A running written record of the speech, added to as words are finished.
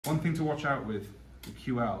One thing to watch out with the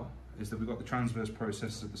QL is that we've got the transverse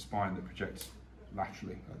processes of the spine that project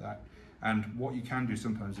laterally like that. And what you can do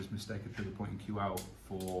sometimes is mistake a trigger point in QL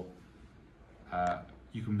for,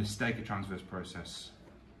 you can mistake a transverse process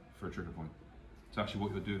for a trigger point. So actually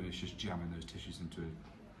what you're doing is just jamming those tissues into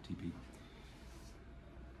a TP.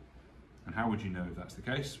 And how would you know if that's the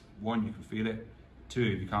case? One, you can feel it. Two,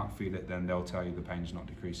 if you can't feel it, then they'll tell you the pain's not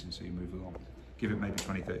decreasing, so you move along. Give it maybe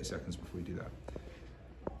 20-30 seconds before you do that.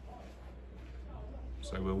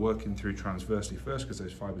 So we're working through transversely first because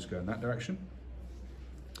those fibres go in that direction.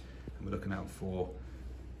 And we're looking out for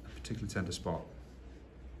a particular tender spot.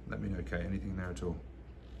 Let me know, Kate, anything there at all?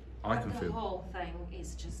 I can feel. The whole thing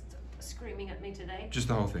is just screaming at me today. Just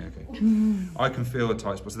the whole thing, okay. I can feel a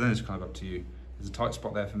tight spot, so then it's kind of up to you. There's a tight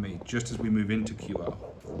spot there for me, just as we move into QL.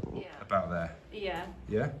 Yeah. About there. Yeah.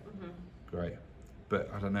 Yeah? Great. But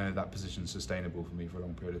I don't know if that position's sustainable for me for a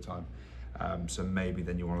long period of time. So maybe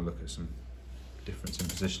then you want to look at some difference in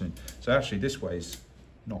positioning. So actually this way's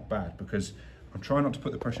not bad because I'm trying not to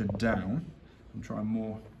put the pressure down. I'm trying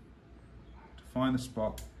more to find the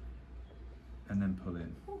spot and then pull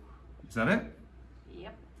in. Is that it?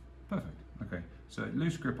 Yep. Perfect. Okay. So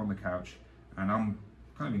loose grip on the couch, and I'm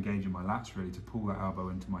kind of engaging my lats really to pull that elbow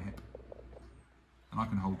into my hip. And I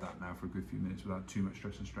can hold that now for a good few minutes without too much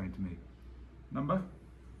stress and strain to me. Number?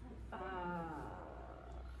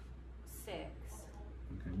 6.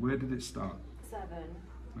 Okay. Where did it start? 7.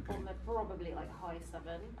 Okay. Probably like high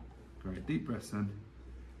 7. Great. Deep breaths then.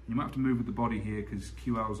 You might have to move with the body here because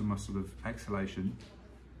QL is a muscle of exhalation.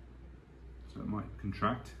 So it might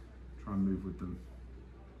contract. Try and move with them.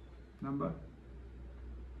 Number?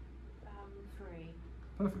 3.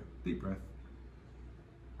 Perfect. Deep breath.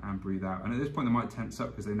 And breathe out. And at this point they might tense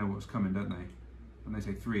up because they know what's coming, don't they? When they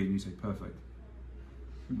say 3 and you say perfect.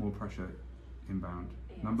 More pressure inbound.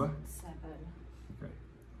 Yes, Number? 7. Okay.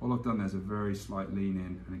 All I've done there is a very slight lean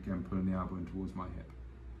in and again pulling the elbow in towards my hip.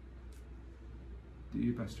 Do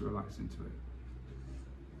your best to relax into it.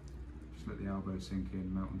 Just let the elbow sink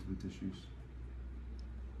in, melt into the tissues.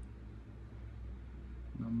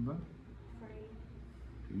 Number? 3.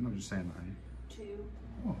 You're not just saying that, are you? 2.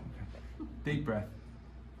 Oh, okay. Deep breath.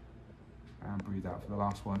 And breathe out for the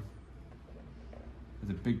last one.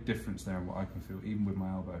 There's a big difference there in what I can feel, even with my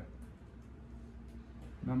elbow.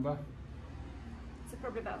 Number? So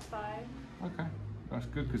probably about 5. Okay, that's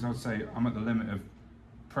good because I'd say I'm at the limit of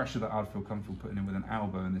pressure that I'd feel comfortable putting in with an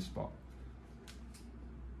elbow in this spot.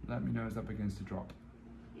 Let me know as that begins to drop.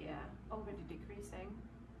 Yeah, already decreasing.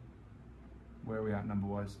 Where are we at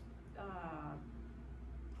number-wise?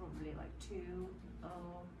 Probably like 2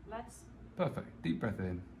 or less. Perfect. Deep breath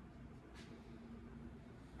in.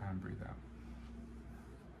 And breathe out.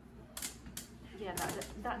 Yeah,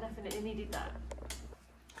 that definitely needed that.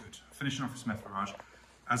 Good. Finishing off with some effleurage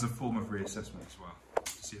as a form of reassessment as well.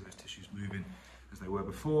 To see if those tissues moving as they were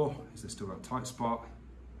before. Is there still that tight spot?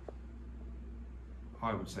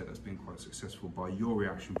 I would say that's been quite successful by your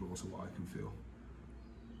reaction, but also what I can feel,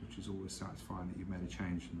 which is always satisfying that you've made a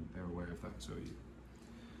change and they're aware of that, so are you.